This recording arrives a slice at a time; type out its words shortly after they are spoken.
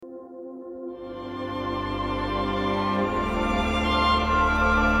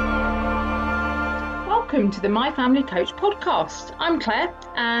welcome to the My Family Coach podcast. I'm Claire,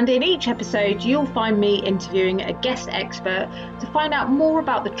 and in each episode you'll find me interviewing a guest expert to find out more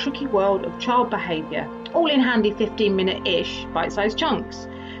about the tricky world of child behaviour, all in handy 15-minute-ish bite-sized chunks.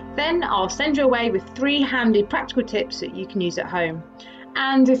 Then I'll send you away with 3 handy practical tips that you can use at home.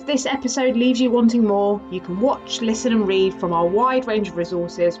 And if this episode leaves you wanting more, you can watch, listen and read from our wide range of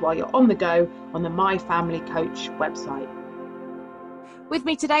resources while you're on the go on the My Family Coach website. With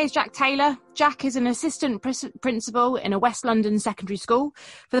me today is Jack Taylor. Jack is an assistant principal in a West London secondary school.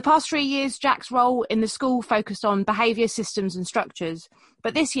 For the past 3 years, Jack's role in the school focused on behaviour, systems and structures.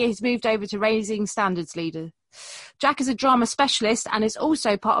 But this year he's moved over to raising standards leader. Jack is a drama specialist and is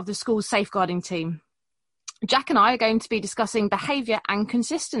also part of the school's safeguarding team. Jack and I are going to be discussing behaviour and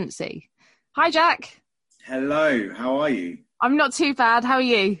consistency. Hi, Jack. Hello, how are you? I'm not too bad. How are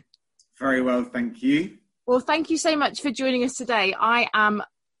you? Very well, thank you. Well, thank you so much for joining us today. I am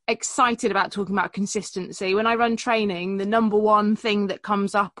excited about talking about consistency. When I run training, the number one thing that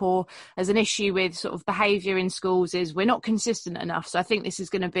comes up or as an issue with sort of behaviour in schools is we're not consistent enough. So I think this is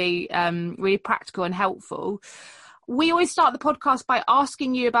going to be really practical and helpful. We always start the podcast by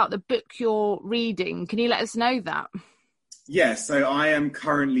asking you about the book you're reading. Can you let us know that? Yeah, so I am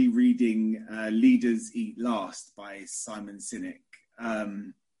currently reading Leaders Eat Last by Simon Sinek.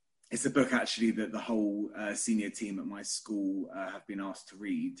 It's a book actually that the whole senior team at my school have been asked to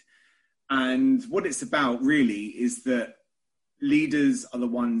read. And what it's about really is that leaders are the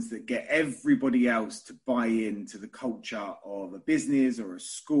ones that get everybody else to buy into the culture of a business or a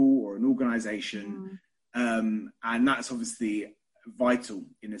school or an organisation. And that's obviously vital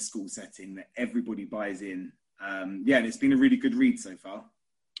in a school setting, that everybody buys in. And it's been a really good read so far.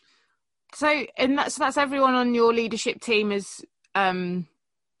 So that's everyone on your leadership team is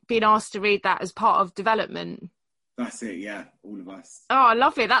being asked to read that as part of development. That's it, yeah, all of us. Oh, I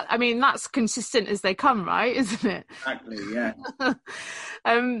love it. That's consistent as they come, right? Isn't it? Exactly, yeah.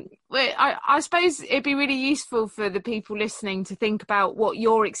 I suppose it'd be really useful for the people listening to think about what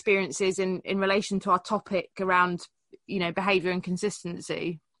your experience is in relation to our topic around, behaviour and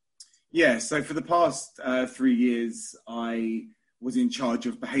consistency. Yeah, so for the past 3 years, I was in charge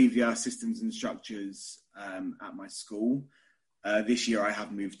of behaviour, systems and structures at my school. This year I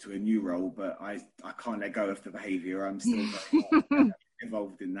have moved to a new role, but I can't let go of the behaviour. I'm still very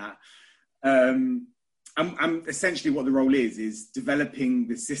involved in that. I'm essentially what the role is developing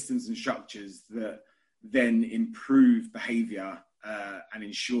the systems and structures that then improve behaviour and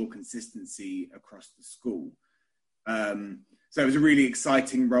ensure consistency across the school. So it was a really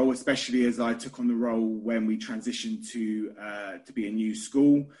exciting role, especially as I took on the role when we transitioned to be a new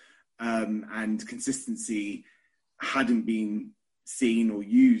school, and consistency hadn't been seen or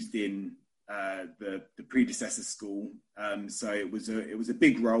used in the predecessor school. So it was a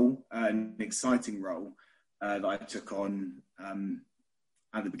big role, an exciting role that I took on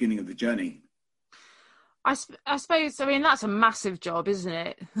at the beginning of the journey. I suppose, that's a massive job, isn't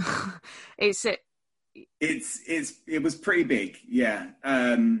it? It was pretty big, yeah.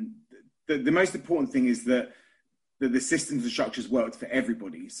 The most important thing is that the systems and structures worked for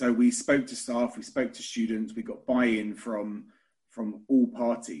everybody. So we spoke to staff, we spoke to students, we got buy-in from all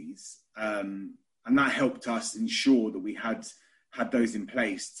parties, and that helped us ensure that we had those in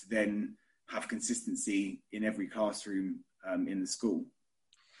place to then have consistency in every classroom in the school.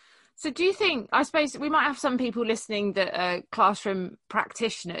 So do you think, I suppose we might have some people listening that are classroom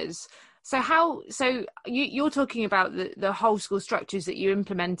practitioners. So you're talking about the whole school structures that you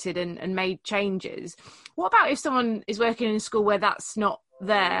implemented and made changes. What about if someone is working in a school where that's not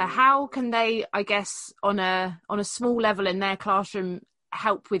there? How can they, I guess, on a small level in their classroom,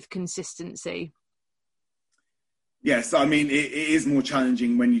 help with consistency? Yes, I mean, it is more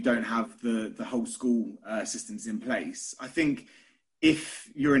challenging when you don't have the whole school systems in place. I think if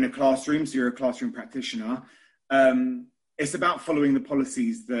you're in a classroom, so you're a classroom practitioner, it's about following the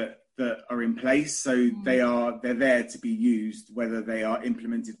policies that are in place. So they're there to be used, whether they are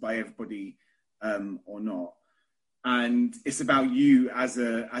implemented by everybody or not. And it's about you as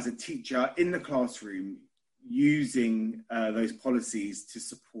a teacher in the classroom using those policies to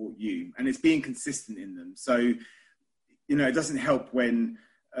support you, and it's being consistent in them. So, it doesn't help when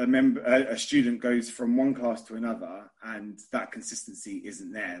a student goes from one class to another and that consistency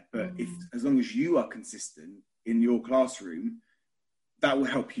isn't there. But as long as you are consistent in your classroom, that will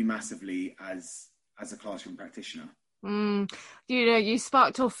help you massively as a classroom practitioner. You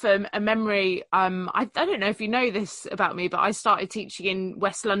sparked off a memory. I don't know if you know this about me, but I started teaching in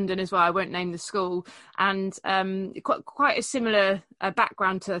West London as well. I won't name the school, and quite a similar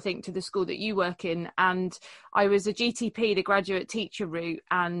background to, I think, to the school that you work in. And I was a GTP, the graduate teacher route,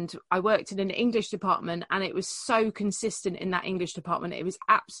 and I worked in an English department, and it was so consistent in that English department. It was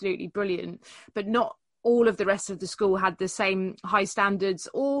absolutely brilliant, but not all of the rest of the school had the same high standards,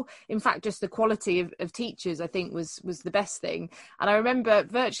 or in fact just the quality of teachers, I think was the best thing. And I remember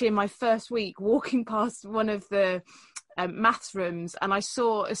virtually in my first week walking past one of the maths rooms, and I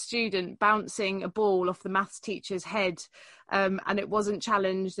saw a student bouncing a ball off the maths teacher's head, and it wasn't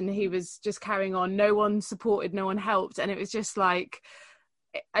challenged, and he was just carrying on. No one supported, no one helped, and it was just like,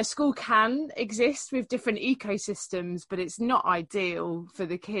 a school can exist with different ecosystems, but it's not ideal for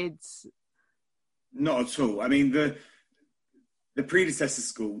the kids. Not at all. I mean, the predecessor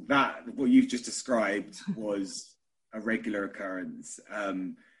school, that what you've just described was a regular occurrence.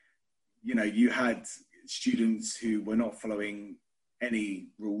 You had students who were not following any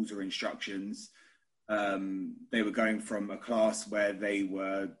rules or instructions. They were going from a class where they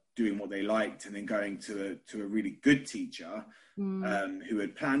were doing what they liked, and then going to a really good teacher who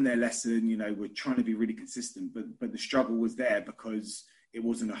had planned their lesson, were trying to be really consistent. But the struggle was there because it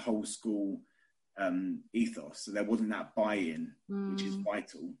wasn't a whole school ethos, so there wasn't that buy-in, which is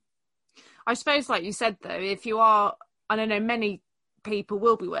vital. I suppose, like you said, though, if you are, I don't know, many people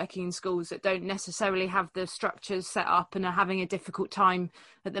will be working in schools that don't necessarily have the structures set up and are having a difficult time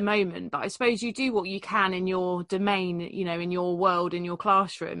at the moment, but I suppose you do what you can in your domain, in your world, in your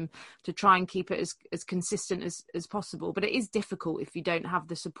classroom, to try and keep it as consistent as possible. But it is difficult if you don't have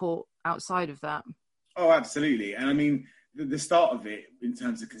the support outside of that. Oh, absolutely. And I mean, the start of it in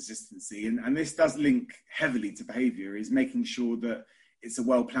terms of consistency, and this does link heavily to behaviour, is making sure that it's a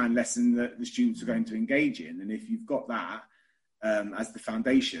well-planned lesson that the students are going to engage in. And if you've got that as the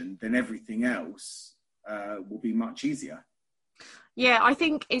foundation, then everything else will be much easier. Yeah, I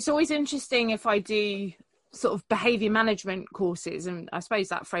think it's always interesting if I do sort of behaviour management courses, and I suppose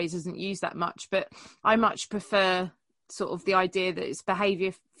that phrase isn't used that much, but I much prefer sort of the idea that it's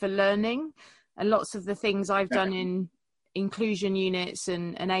behaviour for learning. And lots of the things I've done in inclusion units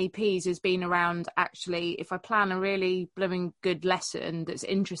and APs has been around, actually, if I plan a really blooming good lesson that's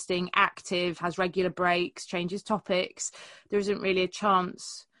interesting, active, has regular breaks, changes topics, there isn't really a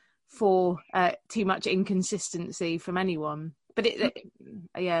chance for too much inconsistency from anyone. But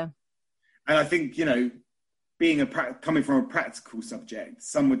yeah. And I think, being coming from a practical subject,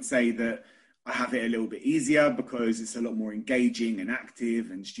 some would say that I have it a little bit easier because it's a lot more engaging and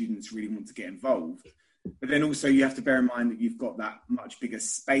active, and students really want to get involved. But then also you have to bear in mind that you've got that much bigger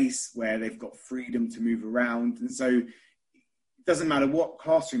space where they've got freedom to move around. And so it doesn't matter what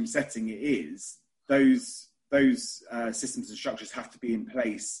classroom setting it is, those systems and structures have to be in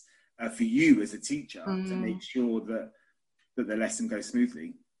place for you as a teacher to make sure that the lesson goes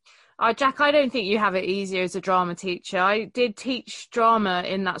smoothly. Jack, I don't think you have it easier as a drama teacher. I did teach drama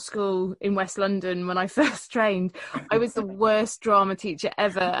in that school in West London when I first trained. I was the worst drama teacher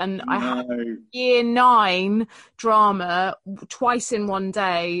ever. And I had year 9 drama twice in one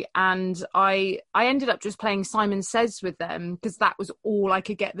day. And I ended up just playing Simon Says with them because that was all I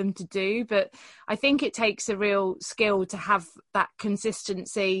could get them to do. But I think it takes a real skill to have that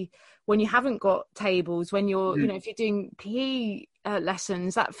consistency when you haven't got tables, when you're, if you're doing PE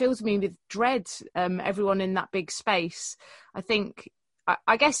lessons, that fills me with dread, everyone in that big space. I think,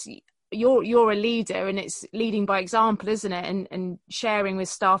 I guess you're a leader, and it's leading by example, isn't it? And sharing with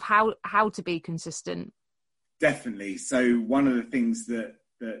staff how to be consistent. Definitely. So one of the things that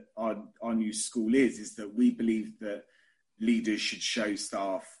our new school is that we believe that leaders should show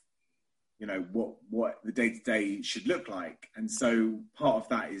staff what the day-to-day should look like. And so part of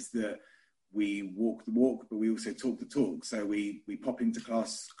that is that we walk the walk, but we also talk the talk. So we pop into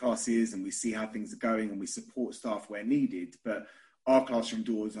classes and we see how things are going, and we support staff where needed. But our classroom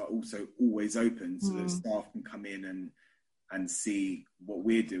doors are also always open so that staff can come in and see what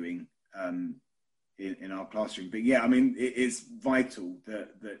we're doing in our classroom. But yeah, I mean, it is vital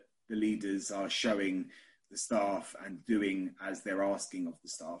that the leaders are showing the staff and doing as they're asking of the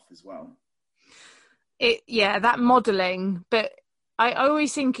staff as well. That modelling. But I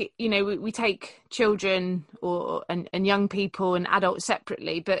always think, we take children and young people and adults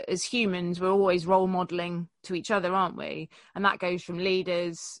separately, but as humans, we're always role modelling to each other, aren't we? And that goes from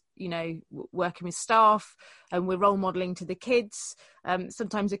leaders, working with staff, and we're role modelling to the kids.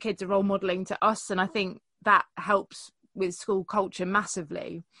 Sometimes the kids are role modelling to us, and I think that helps with school culture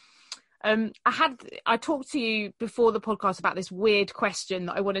massively. I talked to you before the podcast about this weird question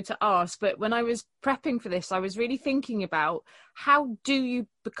that I wanted to ask, but when I was prepping for this, I was really thinking about how do you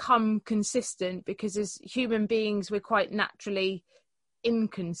become consistent? Because as human beings, we're quite naturally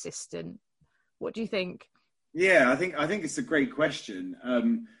inconsistent. What do you think? Yeah, I think it's a great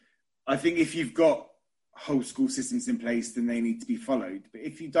question. I think if you've got whole school systems in place, then they need to be followed. But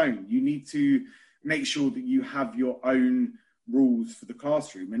if you don't, you need to make sure that you have your own rules for the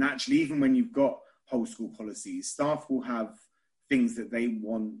classroom. And actually, even when you've got whole school policies, staff will have things that they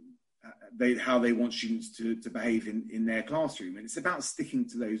want, how they want students to behave in their classroom. And it's about sticking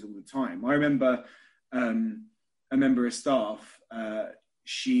to those all the time. I remember a member of staff,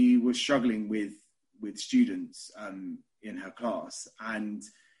 she was struggling with students in her class, and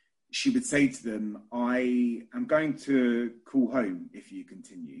she would say to them, I am going to call home if you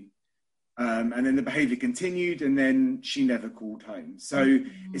continue. And then the behaviour continued, and then she never called home. So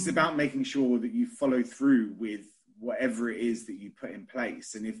it's about making sure that you follow through with whatever it is that you put in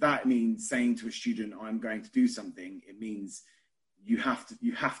place. And if that means saying to a student, I'm going to do something, it means you have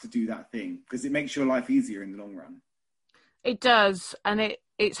to do that thing, because it makes your life easier in the long run. It does, and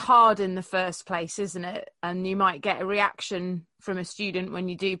it's hard in the first place, isn't it? And you might get a reaction from a student when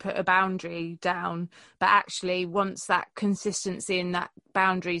you do put a boundary down, but actually once that consistency and that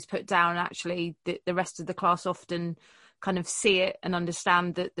boundary is put down, actually the rest of the class often kind of see it and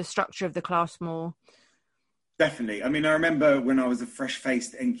understand the structure of the class more. Definitely. I mean, I remember when I was a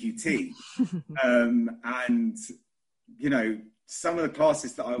fresh-faced NQT, and, you know, some of the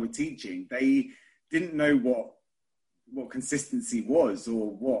classes that I was teaching, they didn't know what consistency was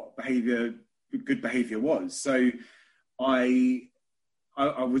or what good behavior was. So I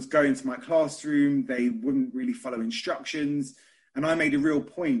would go into my classroom, they wouldn't really follow instructions. And I made a real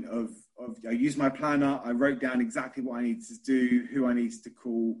point of I used my planner, I wrote down exactly what I needed to do, who I needed to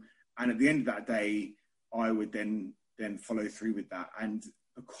call. And at the end of that day, I would then follow through with that. And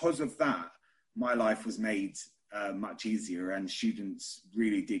because of that, my life was made much easier, and students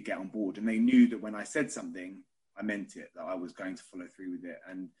really did get on board. And they knew that when I said something, I meant it, that I was going to follow through with it.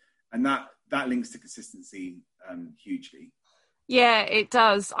 And that links to consistency hugely. Yeah, it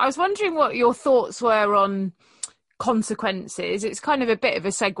does. I was wondering what your thoughts were on consequences. It's kind of a bit of a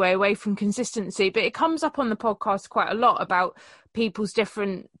segue away from consistency, but it comes up on the podcast quite a lot about people's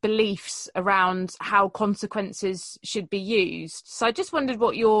different beliefs around how consequences should be used. So I just wondered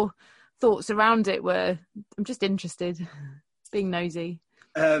what your thoughts around it were. I'm just interested, being nosy.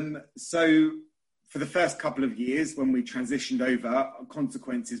 So for the first couple of years when we transitioned over,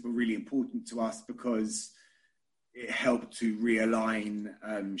 consequences were really important to us because it helped to realign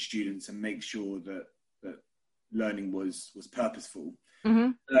students and make sure that learning was purposeful.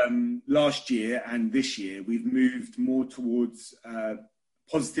 Mm-hmm. Last year and this year, we've moved more towards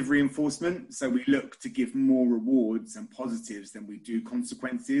positive reinforcement. So we look to give more rewards and positives than we do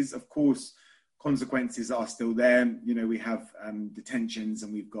consequences. Of course, consequences are still there. You know, we have detentions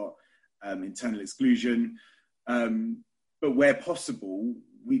and we've got internal exclusion. But where possible,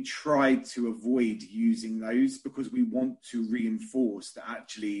 we try to avoid using those because we want to reinforce that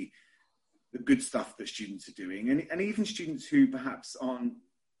actually the good stuff that students are doing. And even students who perhaps aren't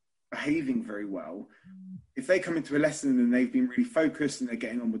behaving very well, if they come into a lesson and they've been really focused and they're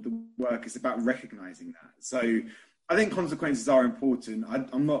getting on with the work, it's about recognizing that. So I think consequences are important.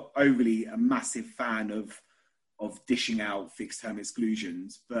 I'm not overly a massive fan of dishing out fixed term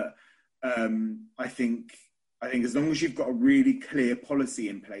exclusions, but I think as long as you've got a really clear policy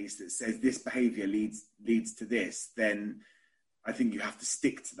in place that says this behaviour leads to this, then I think you have to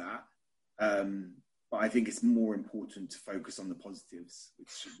stick to that. But I think it's more important to focus on the positives with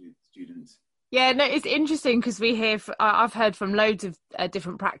students. Yeah, no, it's interesting because I've heard from loads of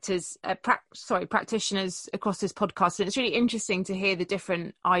different practitioners across this podcast, and it's really interesting to hear the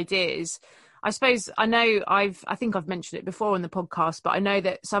different ideas. I suppose I think I've mentioned it before on the podcast, but I know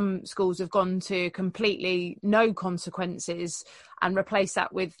that some schools have gone to completely no consequences and replace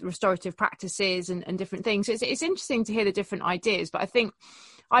that with restorative practices and different things. So it's interesting to hear the different ideas, but I think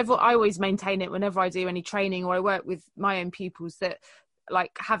I always maintain it whenever I do any training or I work with my own pupils that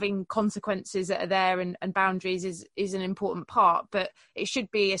like having consequences that are there and boundaries is an important part, but it should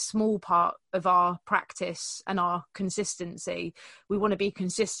be a small part of our practice and our consistency. We want to be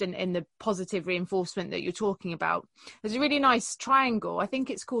consistent in the positive reinforcement that you're talking about. There's a really nice triangle. I think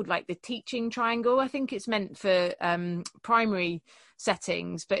it's called like the teaching triangle. I think it's meant for primary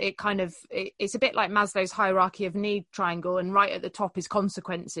settings, but it's a bit like Maslow's hierarchy of need triangle, and right at the top is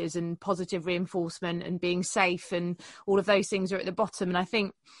consequences and positive reinforcement and being safe, and all of those things are at the bottom. And I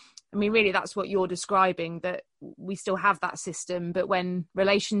think I mean, really, that's what you're describing, that we still have that system, but when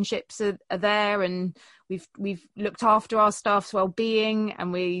relationships are there and we've looked after our staff's well-being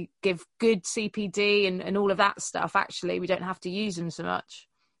and we give good CPD and all of that stuff, actually, we don't have to use them so much.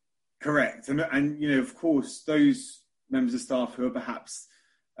 Correct. And you know, of course, those members of staff who are perhaps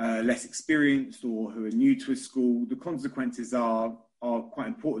less experienced or who are new to a school, the consequences are quite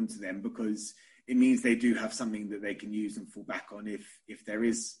important to them, because it means they do have something that they can use and fall back on if there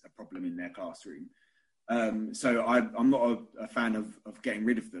is a problem in their classroom. So I'm not a fan of getting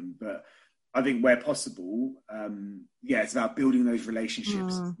rid of them, but I think where possible, it's about building those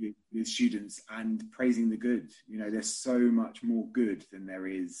relationships with students and praising the good. You know, there's so much more good than there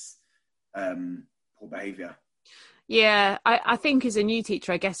is poor behaviour. Yeah, I think as a new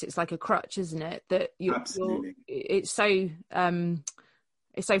teacher, I guess it's like a crutch, isn't it? That it's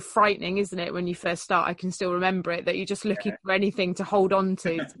so frightening, isn't it? When you first start, I can still remember it, that you're just looking for anything to hold on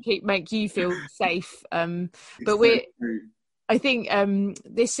to make you feel safe. I think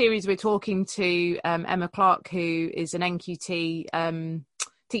this series we're talking to Emma Clark, who is an NQT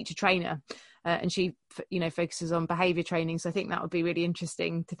teacher trainer, and she, focuses on behaviour training. So I think that would be really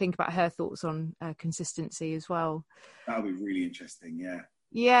interesting to think about her thoughts on consistency as well. That would be really interesting, yeah.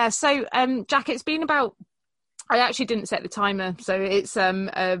 Yeah. So, Jack, it's been about, I actually didn't set the timer, so it's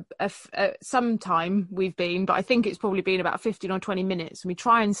some time we've been, but I think it's probably been about 15 or 20 minutes, and we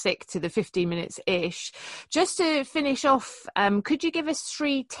try and stick to the 15 minutes-ish. Just to finish off, could you give us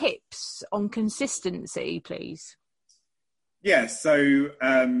 3 tips on consistency, please? Yeah, so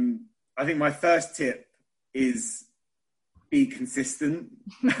I think my first tip is be consistent.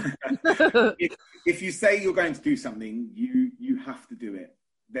 If you say you're going to do something, you have to do it.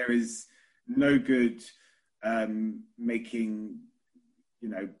 There is no good telling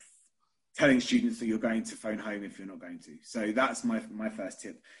students that you're going to phone home if you're not going to. So that's my first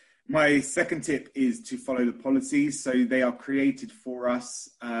tip. My second tip is to follow the policies. So they are created for us,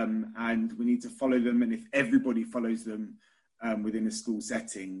 and we need to follow them. And if everybody follows them within a school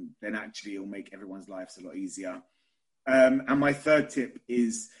setting, then actually it'll make everyone's lives a lot easier. And my third tip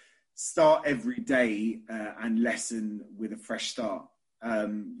is start every day and lesson with a fresh start.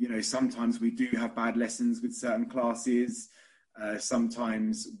 Sometimes we do have bad lessons with certain classes.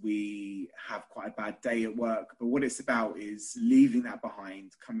 Sometimes we have quite a bad day at work. But what it's about is leaving that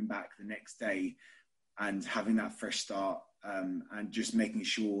behind, coming back the next day and having that fresh start, and just making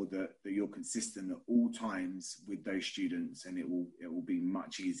sure that you're consistent at all times with those students, and it will be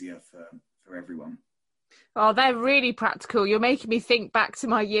much easier for everyone. Oh, they're really practical. You're making me think back to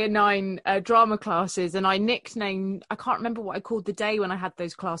my year 9 drama classes, and I can't remember what I called the day when I had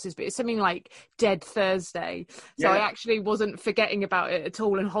those classes, but it's something like Dead Thursday. So yeah. I actually wasn't forgetting about it at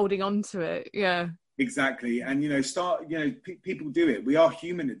all and holding on to it. Yeah, exactly. And, people do it. We are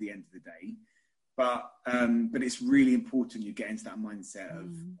human at the end of the day, but it's really important you get into that mindset of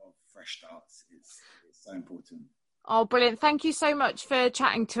fresh starts. It's so important. Oh, brilliant. Thank you so much for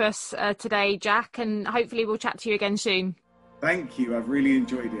chatting to us today, Jack, and hopefully we'll chat to you again soon. Thank you. I've really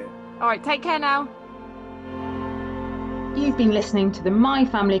enjoyed it. All right, take care now. You've been listening to the My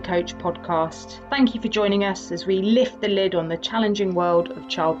Family Coach podcast. Thank you for joining us as we lift the lid on the challenging world of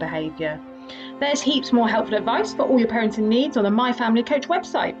child behaviour. There's heaps more helpful advice for all your parenting needs on the My Family Coach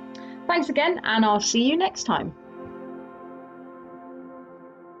website. Thanks again, and I'll see you next time.